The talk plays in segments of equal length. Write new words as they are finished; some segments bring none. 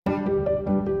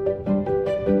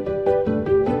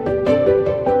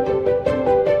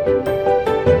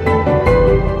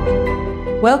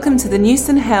Welcome to the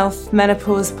Newson Health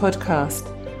Menopause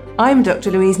podcast. I'm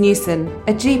Dr. Louise Newson,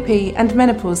 a GP and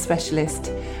menopause specialist,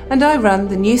 and I run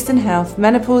the Newson Health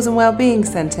Menopause and Wellbeing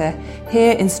Centre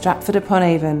here in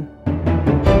Stratford-upon-Avon.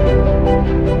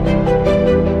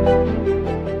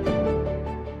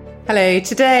 Hello,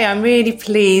 today I'm really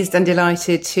pleased and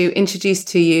delighted to introduce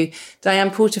to you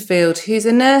Diane Porterfield, who's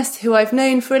a nurse who I've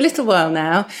known for a little while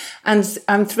now, and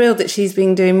I'm thrilled that she's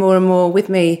been doing more and more with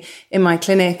me in my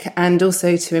clinic and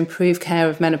also to improve care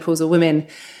of menopausal women.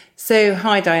 So,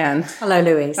 hi Diane. Hello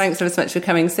Louise. Thanks ever so much for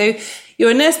coming. So,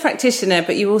 you're a nurse practitioner,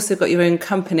 but you've also got your own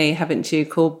company, haven't you,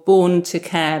 called Born to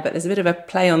Care, but there's a bit of a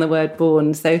play on the word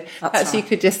born. So perhaps you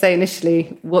could just say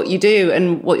initially what you do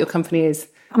and what your company is.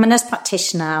 I'm a nurse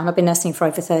practitioner and I've been nursing for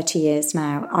over 30 years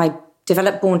now. I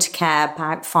developed Born to Care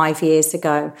about 5 years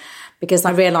ago because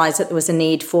I realised that there was a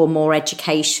need for more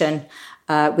education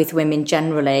with women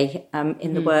generally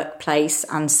in the workplace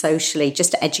and socially,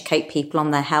 just to educate people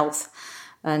on their health.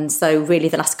 And so really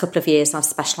the last couple of years I've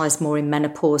specialised more in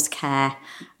menopause care,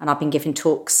 and I've been giving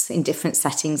talks in different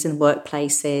settings in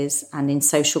workplaces and in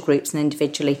social groups and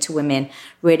individually to women,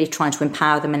 really trying to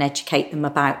empower them and educate them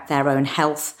about their own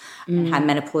health and how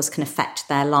menopause can affect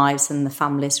their lives and the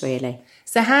families really.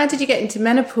 So how did you get into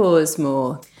menopause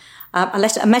more? I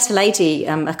met a lady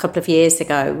a couple of years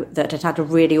ago that had a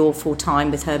really awful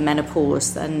time with her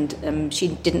menopause, and she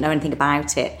didn't know anything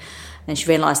about it. And she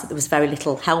realised that there was very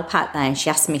little help out there, and she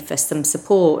asked me for some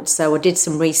support. So I did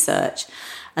some research,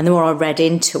 and the more I read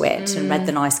into it and read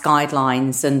the nice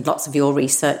guidelines and lots of your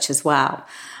research as well,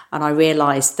 and I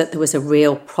realised that there was a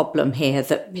real problem here,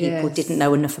 that people didn't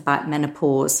know enough about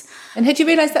menopause. And had you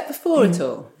realised that before at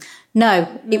all? No,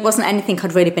 it wasn't anything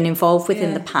I'd really been involved with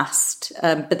in the past,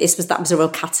 but that was a real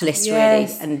catalyst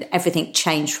really, and everything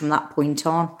changed from that point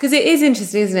on. Because it is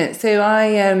interesting, isn't it? So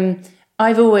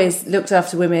I've always looked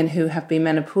after women who have been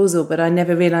menopausal, but I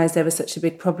never realised there was such a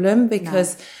big problem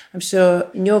because I'm sure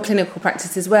in your clinical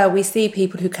practice as well, we see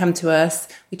people who come to us,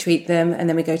 we treat them, and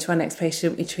then we go to our next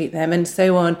patient, we treat them, and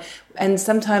so on. And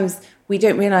sometimes we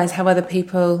don't realise how other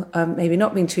people are maybe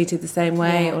not being treated the same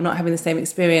way or not having the same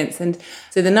experience. And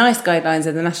so the NICE guidelines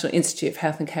are the National Institute of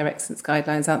Health and Care Excellence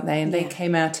guidelines, aren't they? And they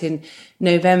came out in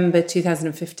November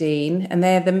 2015, and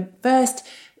they're the first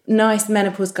nice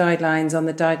menopause guidelines on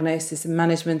the diagnosis and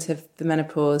management of the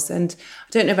menopause. And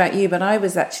I don't know about you, but I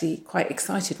was actually quite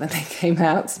excited when they came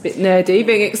out. It's a bit nerdy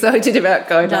being excited about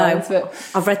guidelines. But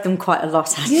I've read them quite a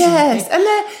lot, actually. Yes, and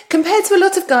they're compared to a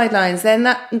lot of guidelines, they're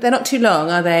not too long,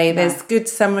 are they? No. There's good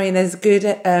summary and there's a good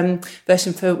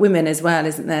version for women as well,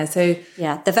 isn't there? So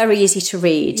yeah, they're very easy to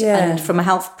read. And from a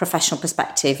health professional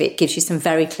perspective, it gives you some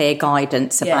very clear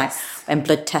guidance about when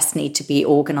blood tests need to be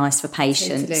organised for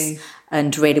patients. Totally.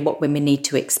 And really what women need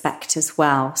to expect as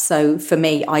well. So for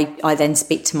me, I then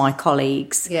speak to my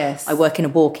colleagues. Yes. I work in a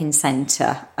walk-in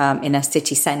centre, in a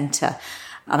city centre,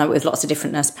 and I work with lots of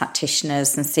different nurse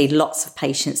practitioners and see lots of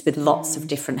patients with lots of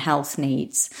different health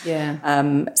needs.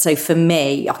 Yeah. So for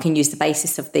me, I can use the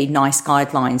basis of the NICE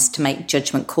guidelines to make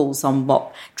judgment calls on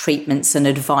what treatments and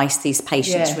advice these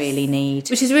patients really need.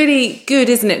 Which is really good,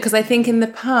 isn't it? Because I think in the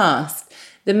past,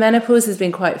 the menopause has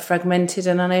been quite fragmented,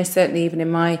 and I know certainly even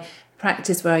in my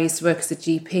practice where I used to work as a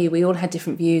GP, we all had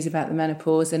different views about the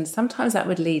menopause, and sometimes that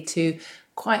would lead to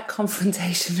quite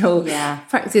confrontational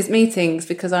practice meetings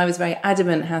because I was very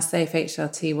adamant how safe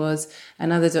HRT was,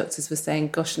 and other doctors were saying,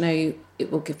 gosh, no,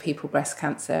 it will give people breast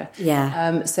cancer.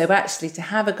 So actually to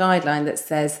have a guideline that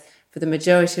says for the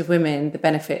majority of women, the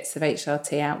benefits of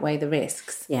HRT outweigh the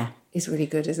risks is really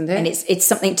good, isn't it? And it's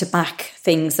something to back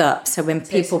things up. So when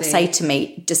people say to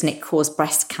me, doesn't it cause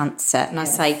breast cancer? And I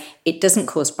say, it doesn't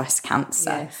cause breast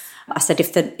cancer. I said,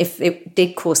 if it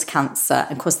did cause cancer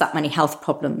and cause that many health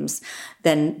problems,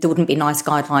 then there wouldn't be NICE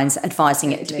guidelines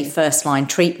advising it to be first-line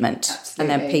treatment.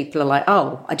 Absolutely. And then people are like,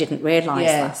 oh, I didn't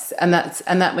realise that.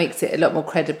 And that makes it a lot more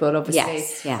credible, obviously.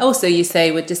 Yes, yeah. Also, you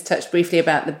say, we'll just touch briefly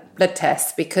about the blood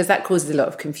tests, because that causes a lot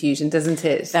of confusion, doesn't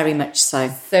it? Very much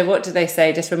so. So what do they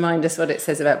say? Just remind us what it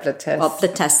says about blood tests. Well,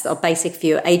 blood tests are basic. If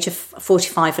you're age of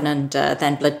 45 and under,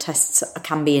 then blood tests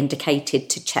can be indicated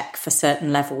to check for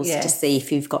certain levels to see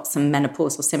if you've got some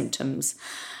menopausal symptoms.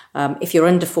 If you're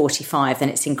under 45, then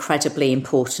it's incredibly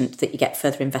important that you get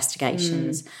further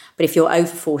investigations. But if you're over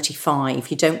 45,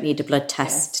 you don't need a blood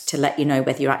test to let you know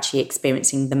whether you're actually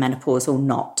experiencing the menopause or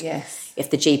not. If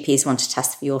the GPs want to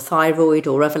test for your thyroid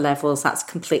or other levels, that's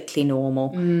completely normal,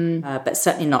 but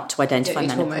certainly not to identify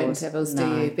menopause. Hormone levels,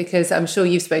 do you? Because I'm sure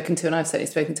you've spoken to, and I've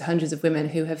certainly spoken to hundreds of women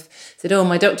who have said, oh,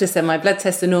 my doctor said my blood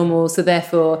tests are normal, so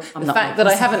therefore the fact that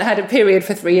I haven't had a period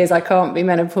for 3 years, I can't be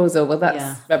menopausal. Well,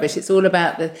 that's rubbish. It's all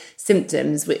about the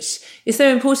symptoms, which is so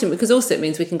important because also it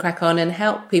means we can crack on and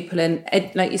help people. And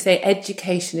like you say,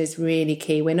 education is really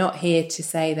key. We're not here to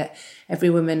say that every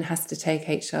woman has to take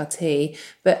HRT,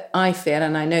 but I feel,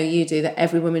 and I know you do, that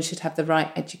every woman should have the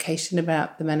right education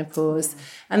about the menopause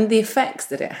and the effects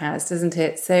that it has, doesn't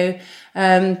it? So,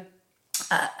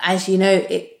 as you know,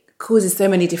 it causes so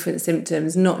many different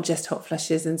symptoms, not just hot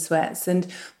flushes and sweats. And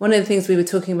one of the things we were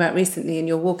talking about recently in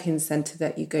your walk-in centre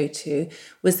that you go to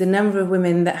was the number of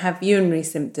women that have urinary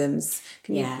symptoms.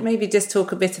 Can you maybe just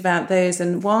talk a bit about those,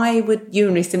 and why would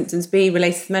urinary symptoms be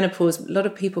related to menopause? A lot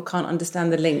of people can't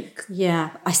understand the link.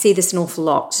 Yeah, I see this an awful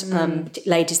lot.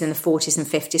 Ladies in the 40s and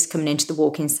 50s coming into the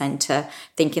walk-in centre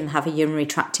thinking they have a urinary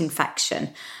tract infection.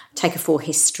 Take a full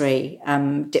history,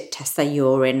 dip test their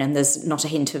urine, and there's not a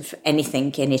hint of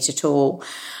anything in it at all.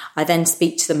 I then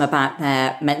speak to them about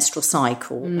their menstrual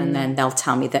cycle, and then they'll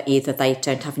tell me that either they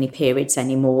don't have any periods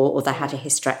anymore or they had a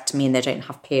hysterectomy and they don't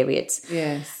have periods.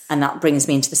 Yes. And that brings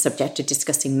me into the subject of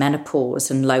discussing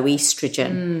menopause and low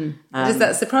estrogen. Does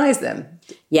that surprise them?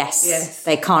 Yes.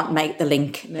 They can't make the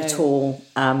link at all,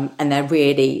 and they're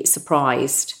really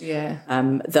surprised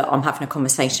that I'm having a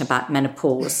conversation about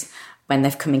menopause when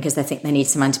they've come in because they think they need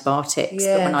some antibiotics.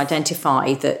 But when I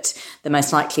identify that the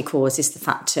most likely cause is the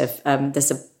fact of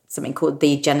there's something called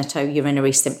the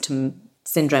genitourinary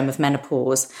syndrome of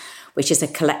menopause, which is a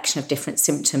collection of different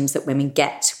symptoms that women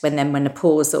get when they're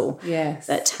menopausal,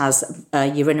 that has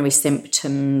urinary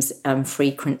symptoms,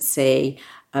 frequency,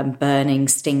 burning,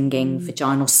 stinging,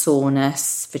 vaginal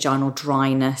soreness, vaginal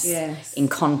dryness,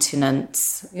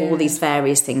 incontinence, all these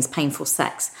various things, painful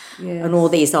sex. And all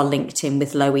these are linked in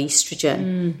with low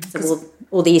estrogen. So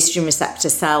all the estrogen receptor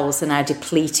cells are now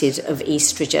depleted of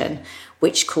estrogen,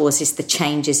 which causes the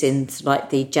changes in like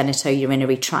the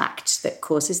genitourinary tract that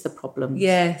causes the problem.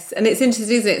 Yes, and it's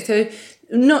interesting, isn't it? So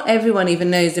not everyone even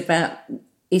knows about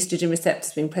estrogen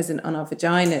receptors being present on our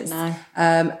vaginas. No.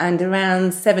 And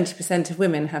around 70% of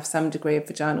women have some degree of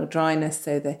vaginal dryness,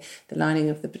 so the lining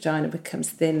of the vagina becomes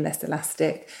thin, less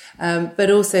elastic. But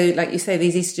also, like you say,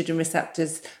 these estrogen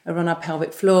receptors are on our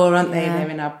pelvic floor, aren't they? They're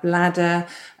in our bladder.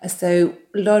 So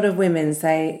a lot of women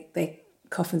say they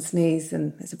cough and sneeze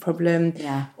and there's a problem,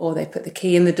 or they put the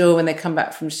key in the door when they come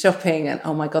back from shopping and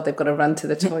oh my god, they've got to run to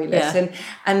the toilet.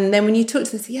 And then when you talk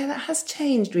to them, they say, that has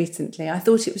changed recently. I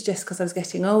thought it was just because I was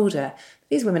getting older.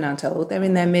 These women aren't old, they're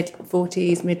in their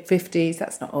mid-40s, mid-50s.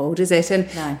 That's not old, is it?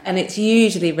 And it's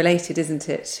usually related, isn't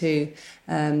it, to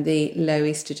the low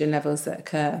estrogen levels that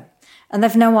occur. And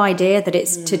they've no idea that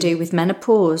it's to do with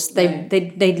menopause. They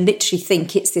literally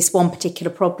think it's this one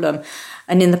particular problem.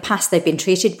 And in the past, they've been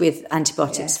treated with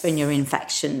antibiotics for urinary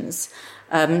infections.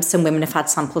 Some women have had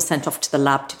samples sent off to the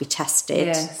lab to be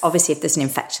tested. Obviously, if there's an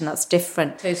infection, that's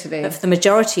different. Totally. But for the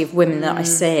majority of women that I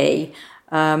see,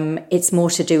 it's more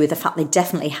to do with the fact they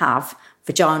definitely have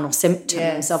vaginal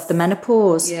symptoms of the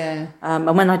menopause. And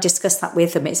when I discuss that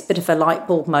with them, it's a bit of a light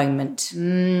bulb moment.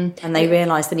 And they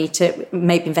realise they need to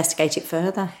maybe investigate it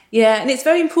further. And it's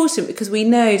very important because we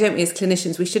know, don't we, as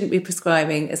clinicians, we shouldn't be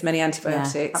prescribing as many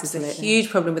antibiotics. There's a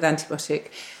huge problem with antibiotic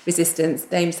resistance.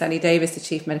 Dame Sally Davis, the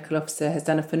Chief Medical Officer, has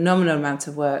done a phenomenal amount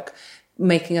of work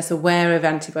making us aware of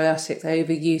antibiotics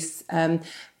overuse.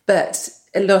 But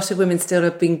a lot of women still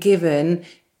have been given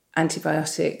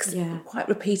antibiotics quite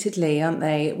repeatedly, aren't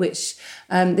they, which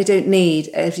they don't need.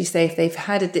 As you say, if they've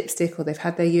had a dipstick or they've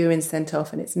had their urine sent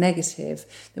off and it's negative,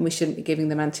 then we shouldn't be giving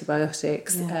them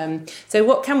antibiotics. So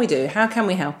what can we do? How can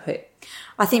we help it?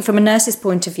 I think from a nurse's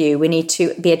point of view, we need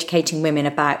to be educating women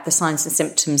about the signs and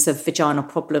symptoms of vaginal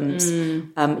problems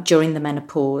during the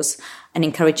menopause, and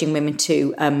encouraging women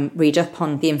to read up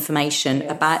on the information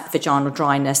about vaginal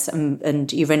dryness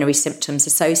and urinary symptoms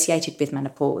associated with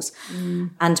menopause,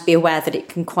 and be aware that it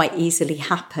can quite easily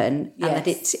happen, and that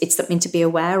it's something to be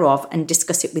aware of, and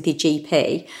discuss it with your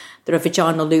GP. There are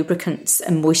vaginal lubricants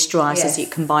and moisturisers you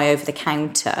can buy over the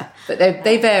counter. But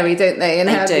they vary, don't they?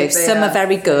 They do. Some are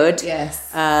very good. There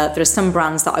are some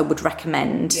brands that I would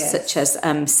recommend, such as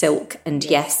Silk and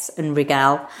Yes and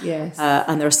Rigel.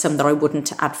 And there are some that I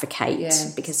wouldn't advocate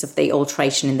because of the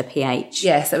alteration in the pH.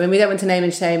 I mean, we don't want to name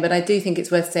and shame, but I do think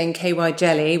it's worth saying KY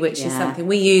jelly, which is something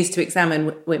we use to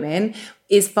examine women,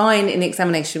 is fine in the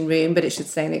examination room, but it should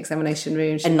stay in the examination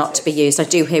room. And not to be used. I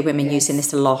do hear women using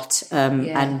this a lot,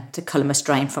 and the colour must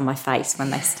drain from my face when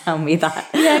they tell me that.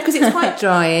 Because it's quite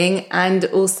drying, and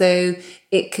also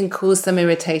it can cause some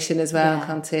irritation as well,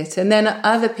 can't it? And then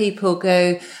other people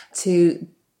go to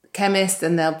chemist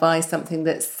and they'll buy something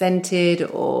that's scented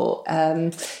or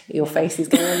your face is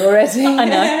going on already. I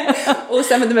know. Or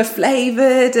some of them are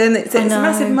flavoured, and it's a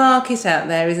massive market out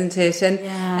there, isn't it?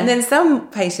 And then some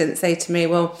patients say to me,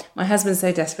 well, my husband's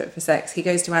so desperate for sex, he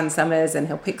goes to Ann Summers and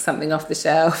he'll pick something off the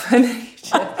shelf.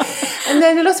 And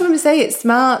then a lot of women say it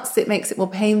smarts, it makes it more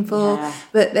painful,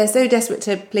 but they're so desperate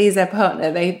to please their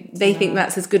partner, they think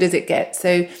that's as good as it gets.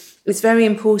 So it's very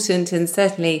important, and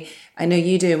certainly I know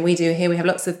you do and we do here. We have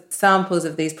lots of samples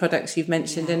of these products you've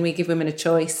mentioned, and we give women a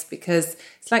choice, because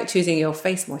it's like choosing your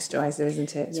face moisturiser,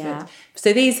 isn't it? Yeah.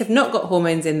 So these have not got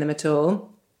hormones in them at all.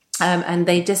 And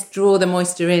they just draw the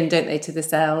moisture in, don't they, to the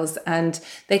cells, and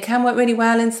they can work really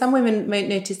well. And some women might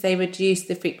notice they reduce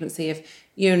the frequency of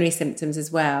urinary symptoms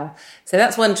as well. So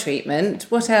that's one treatment.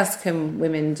 What else can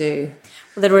women do?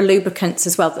 Well, there are lubricants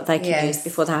as well that they can use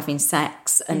before they're having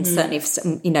sex, and certainly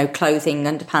if clothing,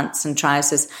 underpants and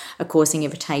trousers are causing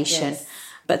irritation. Yes.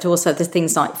 But also there's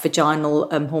things like vaginal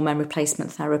hormone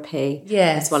replacement therapy,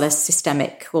 as well as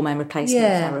systemic hormone replacement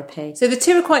therapy. So the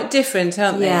two are quite different,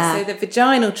 aren't they? Yeah. So the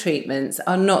vaginal treatments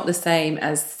are not the same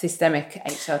as systemic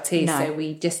HRT. No. So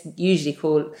we just usually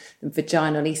call them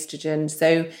vaginal estrogen.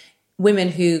 So women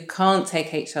who can't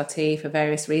take HRT for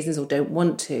various reasons or don't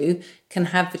want to can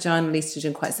have vaginal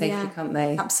estrogen quite safely, can't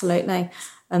they? Absolutely.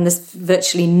 And there's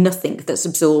virtually nothing that's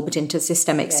absorbed into the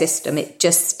systemic system. It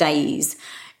just stays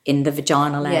in the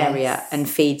vaginal area and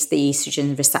feeds the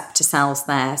estrogen receptor cells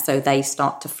there, so they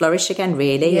start to flourish again,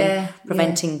 really, and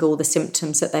preventing all the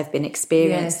symptoms that they've been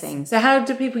experiencing. Yes. So how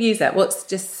do people use that? What's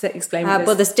just explain?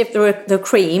 Well, there are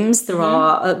creams. There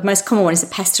are the most common one is a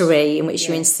pesserie, in which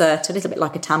you insert a little bit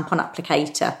like a tampon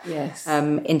applicator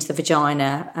into the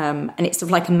vagina, and it's sort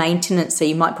of like a maintenance. So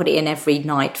you might put it in every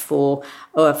night for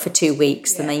 2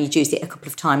 weeks, and then you use it a couple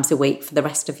of times a week for the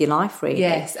rest of your life, really.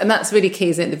 Yes, and that's really key,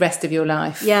 isn't it? The rest of your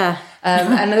life. Yeah.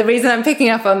 And the reason I'm picking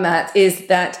up on that is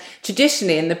that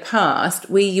traditionally in the past,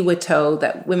 we were told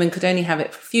that women could only have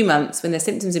it for a few months. When their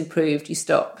symptoms improved, you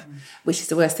stop, which is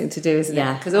the worst thing to do, isn't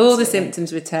it? Because all the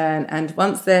symptoms return, and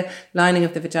once the lining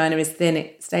of the vagina is thin,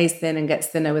 it stays thin and gets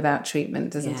thinner without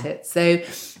treatment, doesn't it? So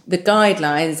the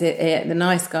guidelines, the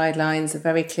NICE guidelines, are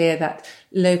very clear that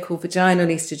local vaginal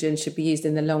estrogen should be used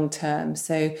in the long term.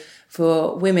 So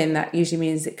for women, that usually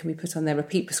means it can be put on their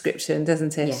repeat prescription,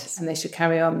 doesn't it? Yes. And they should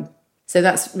carry on. So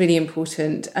that's really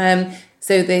important.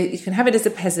 So you can have it as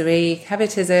a pessary, have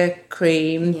it as a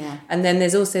cream, and then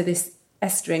there's also this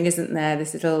estring, isn't there?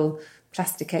 This little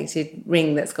plasticated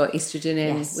ring that's got estrogen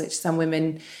in, which some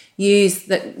women use,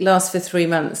 that lasts for 3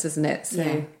 months, doesn't it?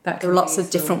 So there are lots of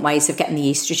different ways of getting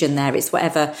the estrogen there. It's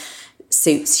whatever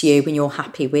suits you and you're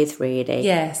happy with, really.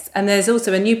 Yes, and there's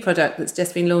also a new product that's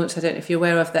just been launched, I don't know if you're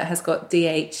aware of, that has got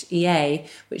DHEA,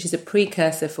 which is a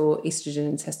precursor for estrogen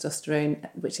and testosterone,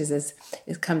 which is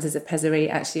it comes as a pessary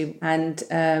actually, and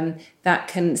that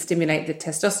can stimulate the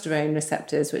testosterone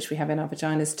receptors, which we have in our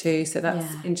vaginas too. So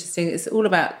that's interesting. It's all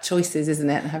about choices, isn't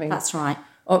it? And having that's right.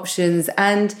 options,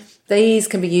 and these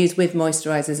can be used with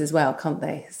moisturisers as well, can't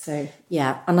they? So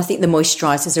and I think the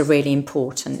moisturisers are really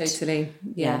important. Totally,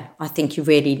 I think you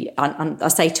really, I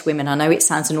say to women, I know it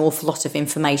sounds an awful lot of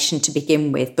information to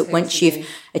begin with, but once you've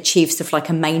achieved sort of like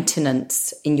a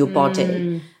maintenance in your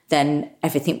body, then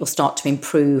everything will start to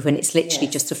improve, and it's literally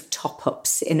just sort of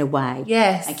top-ups in a way.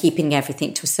 Yes. And keeping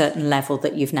everything to a certain level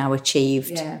that you've now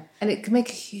achieved. Yeah, and it can make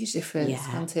a huge difference,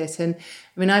 can't it? And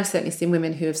I mean, I've certainly seen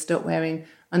women who have stopped wearing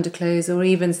underclothes, or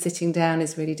even sitting down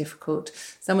is really difficult.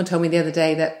 Someone told me the other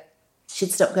day that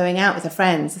she'd stopped going out with her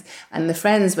friends, and the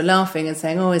friends were laughing and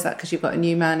saying, oh, is that because you've got a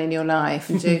new man in your life,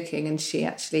 and joking, and she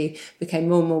actually became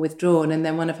more and more withdrawn. And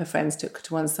then one of her friends took her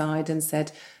to one side and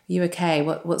said, are you okay?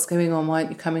 What's going on? Why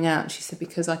aren't you coming out? And she said,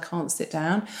 because I can't sit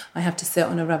down. I have to sit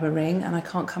on a rubber ring, and I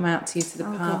can't come out to you to the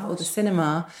pub or the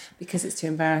cinema because it's too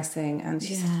embarrassing. And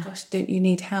she said, gosh, don't you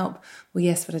need help? Well,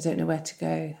 yes, but I don't know where to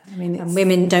go. I mean, and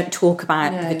women don't talk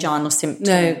about vaginal symptoms.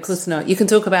 No, of course not. You can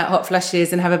talk about hot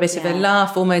flushes and have a bit of a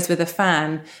laugh almost with a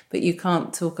fan, but you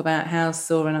can't talk about how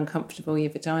sore and uncomfortable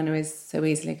your vagina is so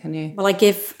easily, can you? Well, I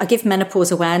give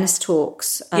menopause awareness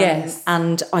talks,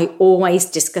 and I always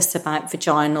discuss about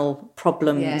vaginal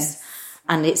problems. Yes.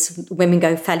 And it's women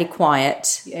go fairly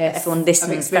quiet. Yes. Everyone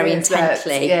listens very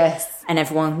intently. Yes. And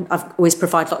I've always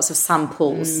provide lots of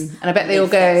samples. And I bet they all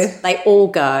go. They all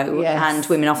go. Yes. And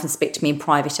women often speak to me in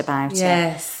private about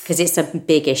it. Because it's a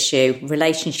big issue.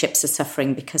 Relationships are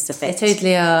suffering because of it. They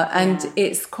totally are. And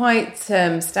it's quite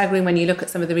staggering when you look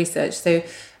at some of the research. So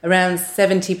around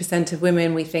 70% of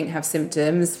women we think have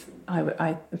symptoms.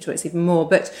 I'm sure it's even more,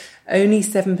 but only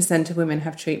 7% of women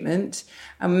have treatment.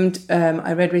 And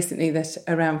I read recently that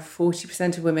around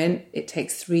 40% of women, it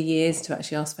takes 3 years to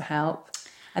actually ask for help.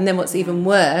 And then what's even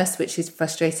worse, which has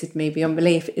frustrated me beyond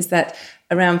belief, is that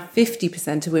around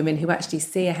 50% of women who actually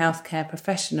see a healthcare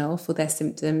professional for their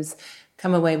symptoms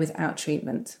come away without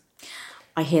treatment.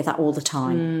 I hear that all the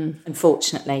time,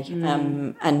 unfortunately.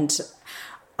 And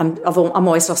I'm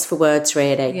always lost for words,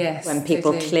 really, when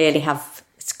people clearly have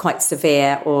quite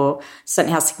severe or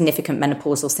certainly have significant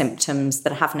menopausal symptoms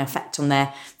that have an effect on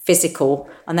their physical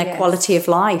and their quality of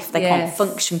life. They can't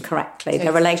function correctly.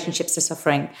 Their relationships are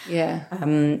suffering.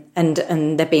 And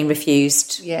they're being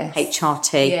refused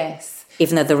HRT.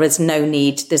 Even though there is no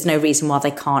need, there's no reason why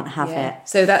they can't have it.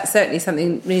 So that's certainly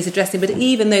something needs addressing. But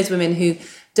even those women who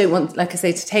don't want, like I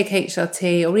say, to take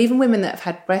HRT, or even women that have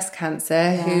had breast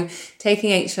cancer, who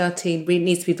taking HRT really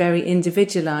needs to be very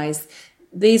individualised,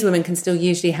 these women can still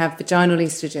usually have vaginal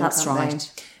estrogen. That's right.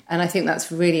 They? And I think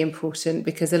that's really important,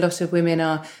 because a lot of women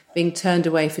are being turned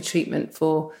away for treatment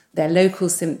for their local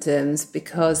symptoms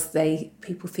because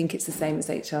people think it's the same as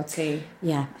HRT.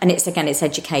 Yeah, and it's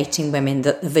educating women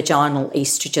that the vaginal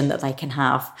estrogen that they can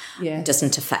have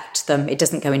doesn't affect them. It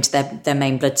doesn't go into their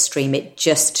main bloodstream. It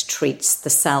just treats the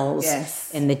cells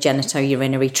in the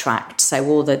genitourinary tract. So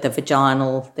all the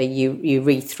vaginal, the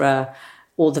urethra,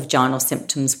 all the vaginal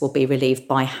symptoms will be relieved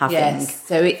by having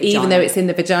so even though it's in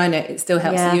the vagina, it still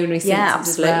helps the urinary symptoms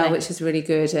as well, which is really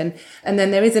good. And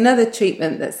then there is another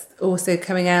treatment that's also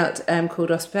coming out called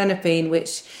ospenephine,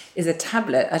 which is a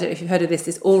tablet. I don't know if you've heard of this.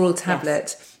 This oral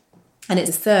tablet. And it's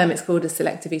a SERM, it's called a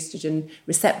selective estrogen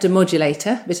receptor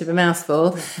modulator, a bit of a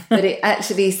mouthful, but it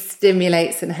actually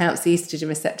stimulates and helps the estrogen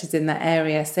receptors in that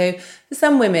area. So for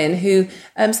some women who,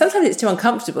 sometimes it's too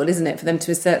uncomfortable, isn't it, for them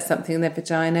to insert something in their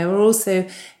vagina, or also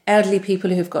elderly people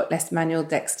who've got less manual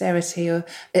dexterity, or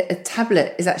a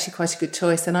tablet is actually quite a good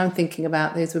choice. And I'm thinking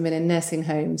about those women in nursing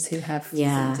homes who have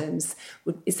symptoms.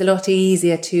 It's a lot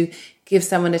easier to give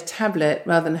someone a tablet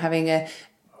rather than having a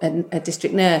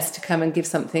district nurse to come and give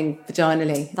something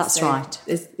vaginally. That's right.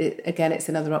 Again, it's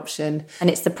another option. And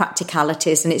it's the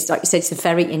practicalities, and it's like you said, it's a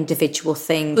very individual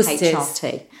thing,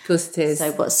 HRT. Of course it is.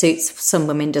 So what suits some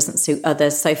women doesn't suit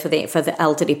others. So for the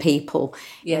elderly people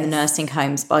in the nursing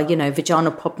homes,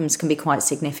 vaginal problems can be quite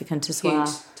significant as well.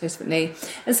 Totally.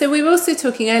 And so we were also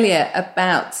talking earlier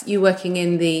about you working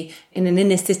in an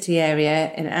inner city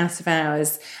area, in out of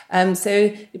hours. So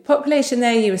the population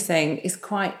there, you were saying, is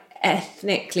quite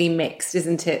ethnically mixed,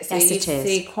 isn't it? So yes, it is. You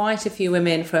see quite a few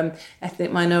women from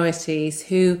ethnic minorities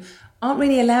who aren't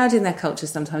really allowed in their culture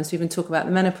sometimes to even talk about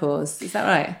the menopause. Is that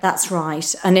right? That's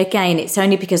right. And again, it's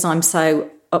only because I'm so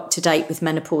up to date with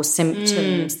menopause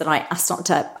symptoms that I start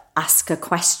to ask a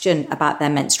question about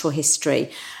their menstrual history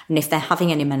and if they're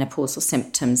having any menopausal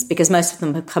symptoms, because most of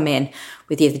them have come in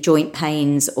with either joint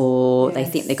pains or they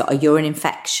think they got a urine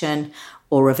infection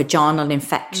or a vaginal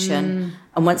infection.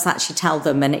 And once I actually tell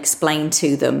them and explain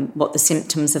to them what the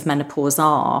symptoms of menopause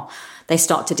are, they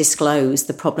start to disclose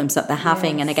the problems that they're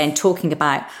having. And again, talking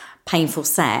about painful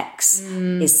sex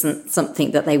isn't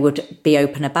something that they would be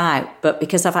open about. But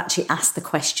because I've actually asked the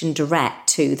question direct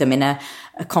to them in a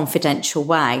confidential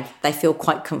way, they feel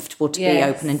quite comfortable to be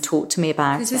open and talk to me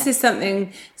about it. Because this is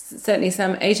something, certainly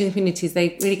some Asian communities,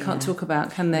 they really can't talk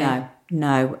about, can they?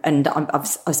 No. And I've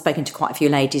spoken to quite a few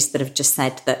ladies that have just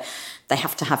said that they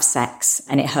have to have sex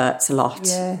and it hurts a lot.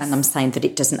 And I'm saying that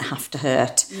it doesn't have to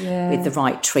hurt with the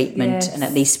right treatment. And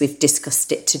at least we've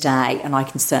discussed it today, and I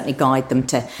can certainly guide them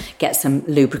to get some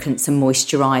lubricants and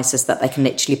moisturisers that they can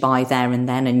literally buy there and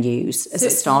then and use as a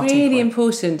starting point. It's really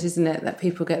important, isn't it, that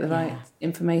people get the right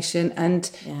information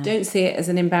and don't see it as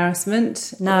an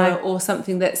embarrassment or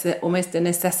something that's almost a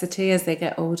necessity as they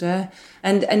get older.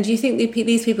 And do you think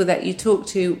these people that you talk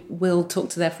to will talk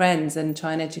to their friends and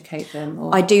try and educate them?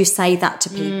 Or? I do say that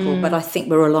to people, but I think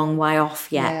we're a long way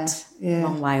off yet.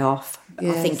 Long way off.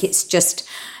 I think it's just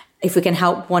if we can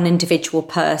help one individual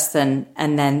person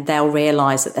and then they'll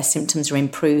realise that their symptoms are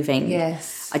improving.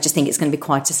 I just think it's going to be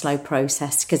quite a slow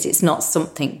process because it's not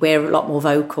something, we're a lot more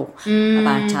vocal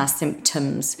about our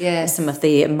symptoms. Some of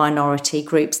the minority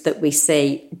groups that we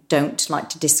see don't like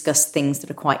to discuss things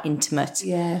that are quite intimate. So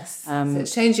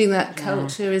it's changing that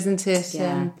culture, isn't it?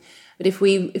 But if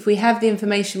we have the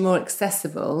information more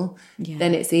accessible,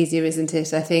 then it's easier, isn't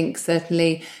it? I think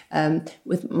certainly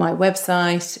with my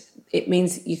website, it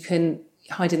means you can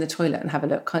hide in the toilet and have a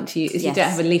look, can't you? If you don't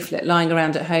have a leaflet lying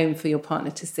around at home for your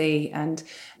partner to see and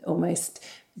almost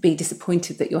be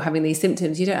disappointed that you're having these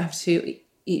symptoms, you don't have to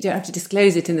you don't have to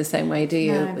disclose it in the same way, do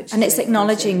you? No. And it's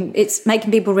acknowledging, it's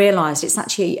making people realise it's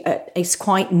actually, it's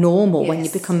quite normal when you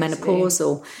become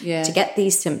menopausal to get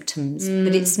these symptoms,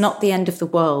 but it's not the end of the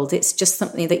world. It's just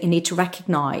something that you need to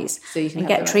recognise and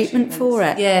get treatment for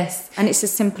it. Yes. And it's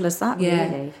as simple as that,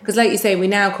 really. Because like you say, we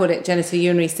now call it genital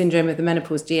urinary syndrome of the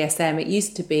menopause, GSM. It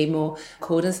used to be more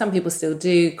called, and some people still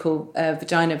do, call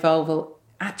vagina vulval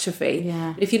atrophy.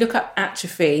 Yeah. If you look up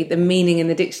atrophy, the meaning in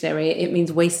the dictionary, it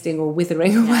means wasting or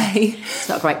withering away. It's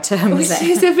not a great term, is it? Which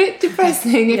is a bit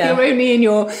depressing if you're only in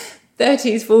your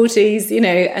 30s, 40s,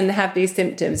 and have these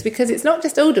symptoms, because it's not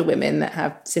just older women that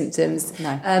have symptoms.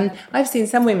 No. I've seen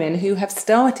some women who have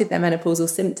started their menopausal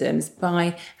symptoms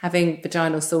by having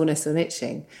vaginal soreness and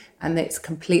itching, and it's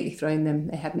completely thrown them.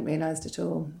 They hadn't realised at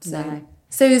all.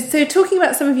 So talking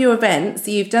about some of your events,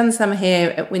 you've done some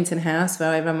here at Winton House, where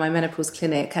I run my menopause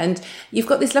clinic, and you've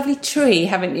got this lovely tree,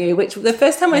 haven't you? Which the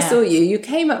first time I saw you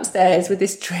came upstairs with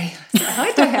this tree. I was like,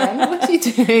 hi, Diane, what are you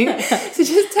doing? So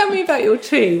just tell me about your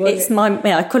tree.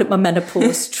 I call it my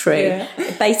menopause tree.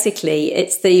 Basically,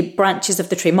 it's the branches of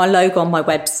the tree. My logo on my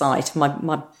website,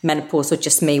 my menopause or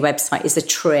just me website, is a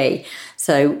tree.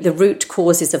 So the root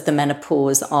causes of the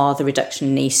menopause are the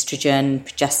reduction in estrogen,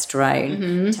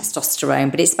 progesterone, testosterone,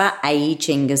 but it's about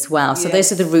aging as well. So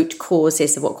those are the root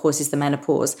causes of what causes the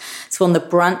menopause. So on the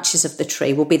branches of the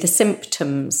tree will be the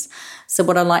symptoms. So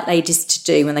what I like ladies to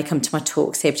do when they come to my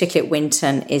talks here, particularly at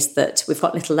Winton, is that we've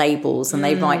got little labels and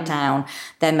they write down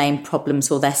their main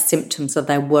problems or their symptoms or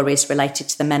their worries related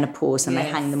to the menopause, and they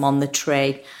hang them on the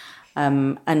tree.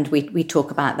 And we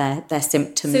talk about their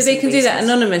symptoms. So they can do that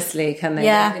anonymously, can they?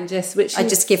 Yeah. I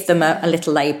just give them a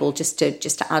little label just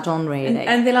to add on, really.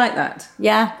 And they like that?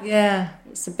 Yeah. Yeah.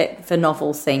 It's a bit of a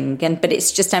novel thing, but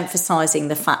it's just emphasising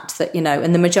the fact that,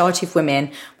 and the majority of women,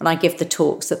 when I give the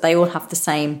talks, that they all have the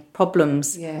same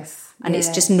problems. Yes. And it's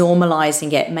just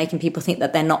normalising it, making people think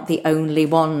that they're not the only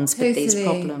ones with these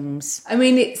problems. I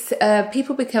mean, it's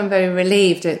people become very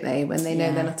relieved, don't they, when they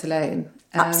know they're not alone.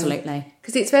 Absolutely.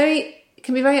 Because it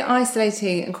can be very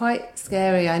isolating and quite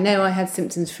scary. I know I had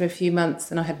symptoms for a few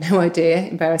months and I had no idea,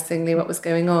 embarrassingly, what was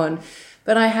going on.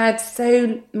 But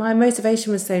my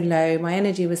motivation was so low, my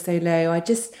energy was so low, I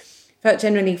just felt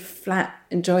generally flat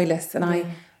and joyless, and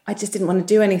I just didn't want to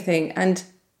do anything. And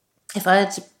if I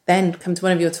had to then come to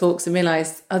one of your talks and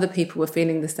realise other people were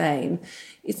feeling the same,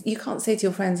 you can't say to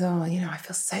your friends, I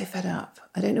feel so fed up.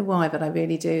 I don't know why, but I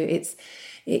really do.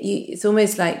 It's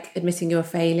almost like admitting you're a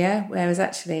failure, whereas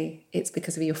actually it's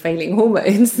because of your failing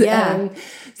hormones. Yeah.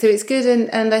 So it's good.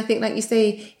 And I think, like you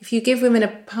say, if you give women a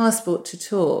passport to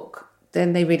talk,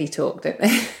 then they really talk, don't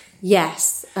they?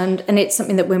 Yes. And it's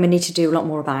something that women need to do a lot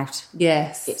more about.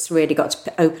 Yes. It's really got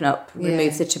to open up,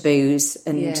 remove the taboos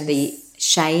and the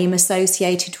shame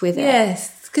associated with it.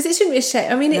 Yes. Because it shouldn't be a shame.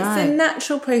 I mean, it's a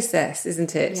natural process,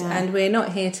 isn't it? Yeah. And we're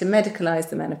not here to medicalise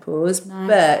the menopause,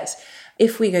 but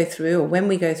if we go through, or when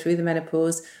we go through the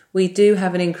menopause, we do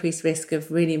have an increased risk of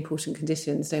really important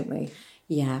conditions, don't we?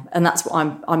 Yeah, and that's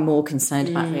what I'm more concerned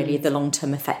about, really, the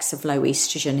long-term effects of low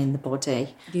estrogen in the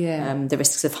body. Yeah. The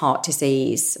risks of heart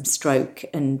disease, stroke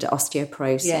and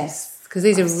osteoporosis. Yes, because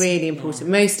these are really important.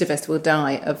 Yeah. Most of us will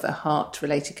die of a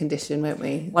heart-related condition, won't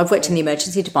we? Well, I've worked in the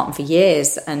emergency department for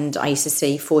years, and I used to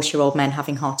see 40-year-old men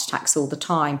having heart attacks all the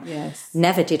time. Yes.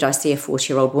 Never did I see a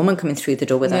 40-year-old woman coming through the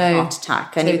door with a heart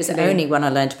attack. And it was only when I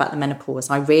learned about the menopause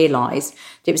I realised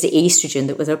that it was the estrogen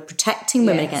that was protecting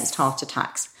women against heart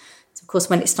attacks. Of course,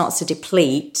 when it starts to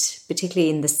deplete, particularly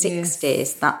in the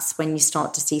 60s, that's when you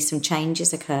start to see some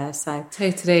changes occur. So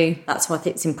totally, that's why I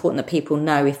think it's important that people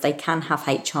know if they can have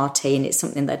HRT and it's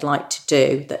something they'd like to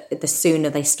do, that the sooner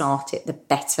they start it, the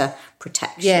better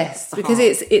protection. Yes, because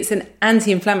it's an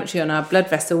anti-inflammatory on our blood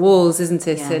vessel walls, isn't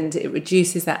it? Yeah. And it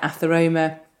reduces that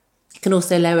atheroma. It can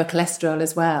also lower cholesterol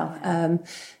as well.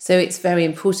 So it's very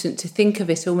important to think of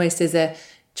it almost as a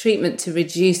treatment to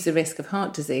reduce the risk of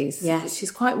heart disease, which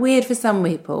is quite weird for some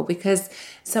people, because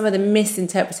some of the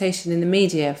misinterpretation in the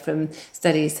media from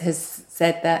studies has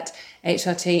said that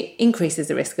HRT increases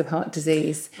the risk of heart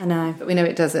disease. I know. But we know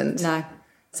it doesn't. No.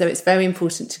 So it's very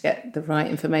important to get the right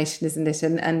information, isn't it?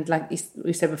 And like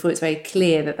we said before, it's very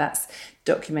clear that that's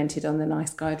documented on the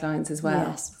NICE guidelines as well.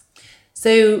 Yes.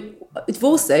 So we've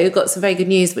also got some very good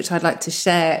news, which I'd like to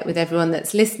share with everyone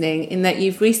that's listening, in that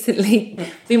you've recently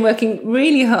been working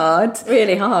really hard.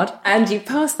 Really hard. And you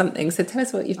passed something. So tell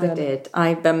us what you've done. I did.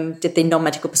 I did the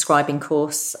non-medical prescribing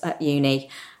course at uni,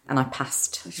 and I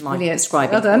passed my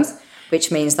prescribing course.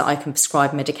 which means that I can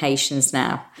prescribe medications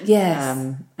now.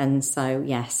 Yes. And so,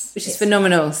 yes. Which is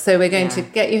phenomenal. So we're going to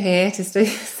get you here to see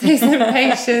some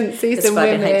patients, see some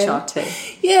women.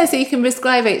 HRT. Yeah, so you can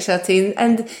prescribe HRT.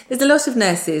 And there's a lot of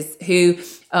nurses who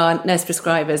are nurse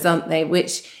prescribers, aren't they?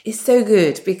 Which is so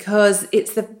good because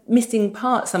it's the missing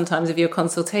part sometimes of your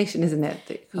consultation, isn't it?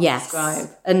 That you can't prescribe.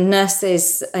 And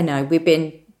nurses, I know, we've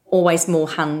been always more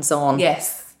hands-on.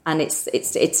 Yes. And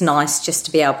it's nice just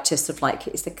to be able to sort of like,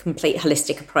 it's a complete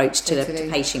holistic approach to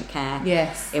patient care.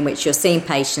 Yes. In which you're seeing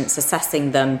patients,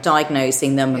 assessing them,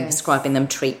 diagnosing them and prescribing them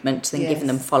treatment and giving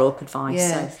them follow-up advice.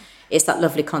 Yes. So it's that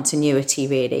lovely continuity,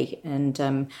 really. And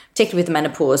particularly with the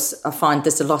menopause, I find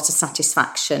there's a lot of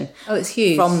satisfaction. Oh, it's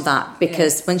huge. From that,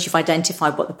 because once you've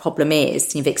identified what the problem is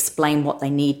and you've explained what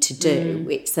they need to do,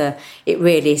 it's a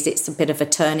bit of a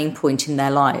turning point in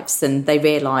their lives, and they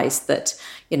realise that,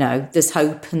 you know, there's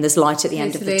hope and there's light at the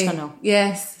end of the tunnel.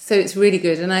 Yes, so it's really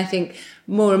good. And I think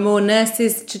more and more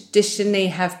nurses traditionally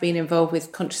have been involved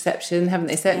with contraception, haven't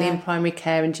they? Certainly in primary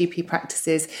care and GP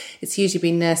practices, it's usually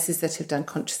been nurses that have done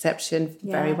contraception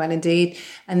very well indeed.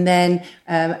 And then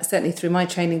certainly through my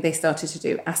training, they started to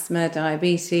do asthma,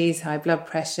 diabetes, high blood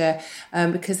pressure,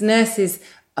 because nurses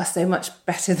are so much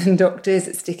better than doctors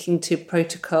at sticking to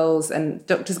protocols, and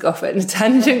doctors go off at a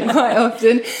tangent quite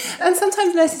often. And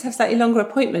sometimes nurses have slightly longer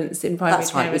appointments in primary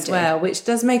care as well, which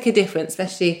does make a difference,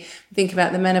 especially think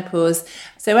about the menopause.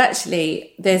 So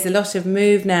actually, there's a lot of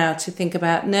move now to think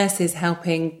about nurses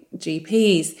helping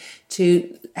GPs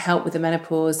to help with the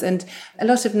menopause. And a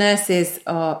lot of nurses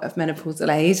are of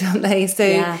menopausal age, aren't they?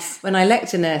 So when I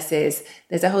lecture nurses,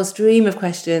 there's a whole stream of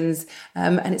questions,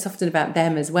 and it's often about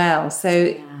them as well.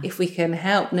 So if we can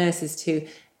help nurses to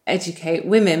educate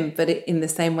women, but it in the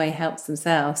same way helps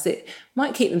themselves, it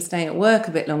might keep them staying at work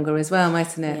a bit longer as well,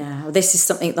 mightn't it? Yeah, well, this is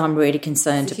something that I'm really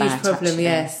concerned about. Huge problem, actually.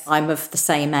 yes. I'm of the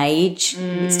same age.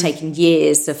 It's taken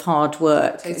years of hard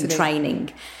work and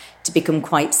training to become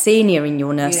quite senior in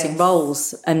your nursing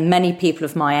roles. And many people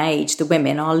of my age, the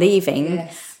women, are leaving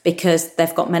because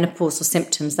they've got menopausal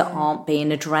symptoms that aren't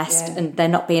being addressed and they're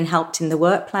not being helped in the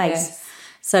workplace.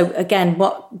 So again,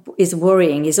 what is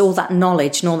worrying is all that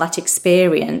knowledge and all that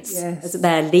experience as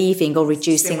they're leaving or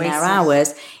reducing their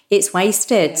hours, it's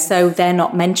wasted. So they're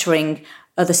not mentoring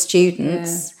other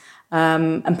students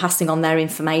and passing on their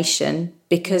information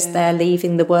because they're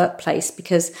leaving the workplace,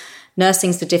 because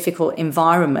nursing's a difficult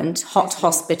environment, hot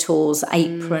hospitals,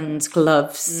 aprons,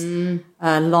 gloves,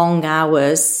 long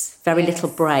hours, very little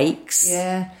breaks.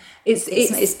 Yeah.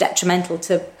 It's detrimental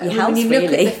to your health, when you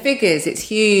look at the figures, it's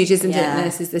huge, isn't it?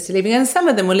 Nurses that are leaving, and some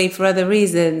of them will leave for other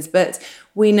reasons. But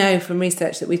we know from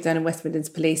research that we've done in West Midlands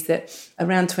Police that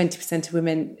around 20% of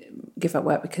women give up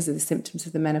work because of the symptoms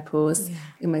of the menopause.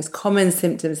 The most common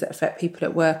symptoms that affect people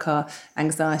at work are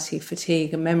anxiety,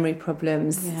 fatigue, and memory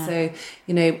problems. So,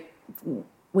 you know,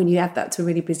 when you add that to a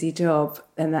really busy job,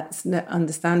 then that's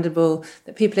understandable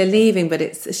that people are leaving, but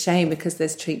it's a shame because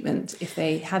there's treatment if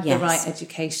they had the right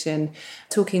education.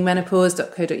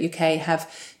 Talkingmenopause.co.uk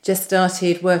have just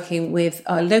started working with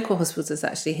our local hospitals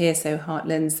actually here, so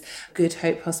Heartlands, Good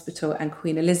Hope Hospital and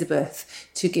Queen Elizabeth,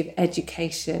 to give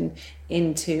education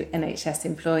into NHS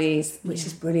employees, which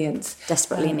is brilliant.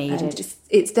 Desperately needed.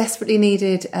 It's desperately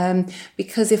needed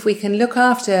because if we can look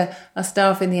after our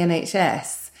staff in the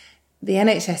NHS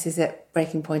is at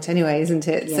breaking point anyway, isn't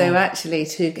it? So actually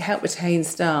to help retain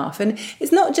staff. And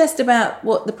it's not just about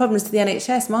what the problems to the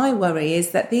NHS. My worry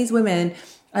is that these women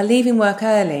are leaving work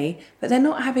early, but they're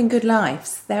not having good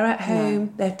lives. They're at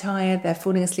home, they're tired, they're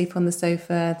falling asleep on the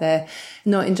sofa, they're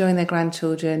not enjoying their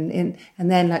grandchildren.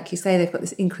 And then, like you say, they've got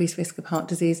this increased risk of heart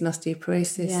disease and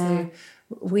osteoporosis. So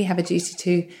we have a duty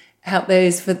to help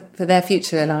those for their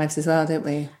future lives as well, don't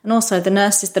we? And also the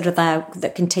nurses that are there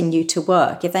that continue to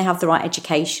work, if they have the right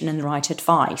education and the right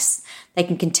advice, they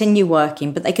can continue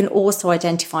working, but they can also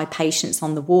identify patients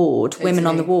on the ward, women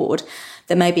on the ward,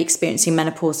 that may be experiencing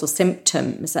menopausal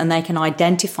symptoms, and they can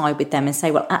identify with them and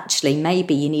say, well, actually,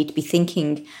 maybe you need to be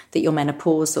thinking that you're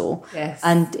menopausal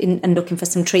and looking for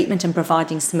some treatment and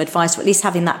providing some advice, or at least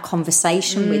having that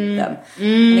conversation with them.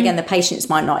 And again, the patients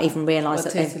might not even realise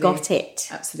that they've got it.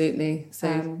 Absolutely. So,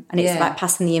 and it's about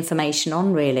passing the information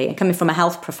on, really, and coming from a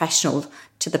health professional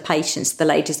to the patients, the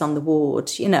ladies on the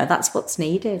ward, you know, that's what's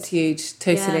needed. It's huge,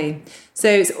 totally. So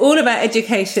it's all about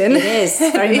education. It is,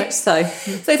 very much so.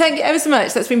 So thank you ever so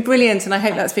much. That's been brilliant, and I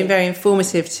hope that's been very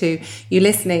informative to you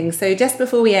listening. So just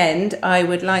before we end, I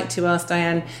would like to ask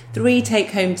Diane 3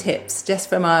 take-home tips just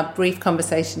from our brief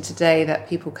conversation today that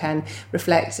people can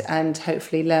reflect and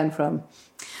hopefully learn from.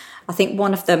 I think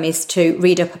one of them is to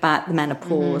read up about the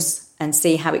menopause and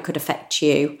see how it could affect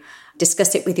you.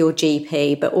 discuss it with your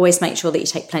GP, but always make sure that you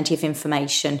take plenty of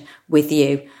information with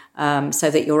you so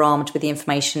that you're armed with the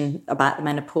information about the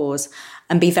menopause,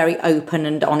 and be very open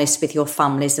and honest with your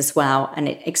families as well, and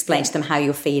explain to them how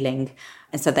you're feeling,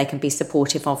 and so they can be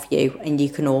supportive of you and you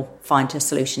can all find a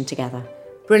solution together.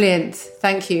 Brilliant.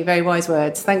 Thank you. Very wise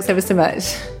words. Thanks ever so much.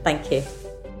 Thank you.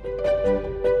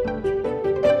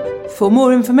 For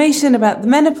more information about the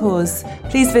menopause,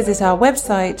 please visit our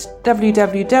website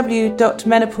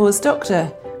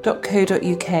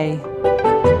www.menopausedoctor.co.uk.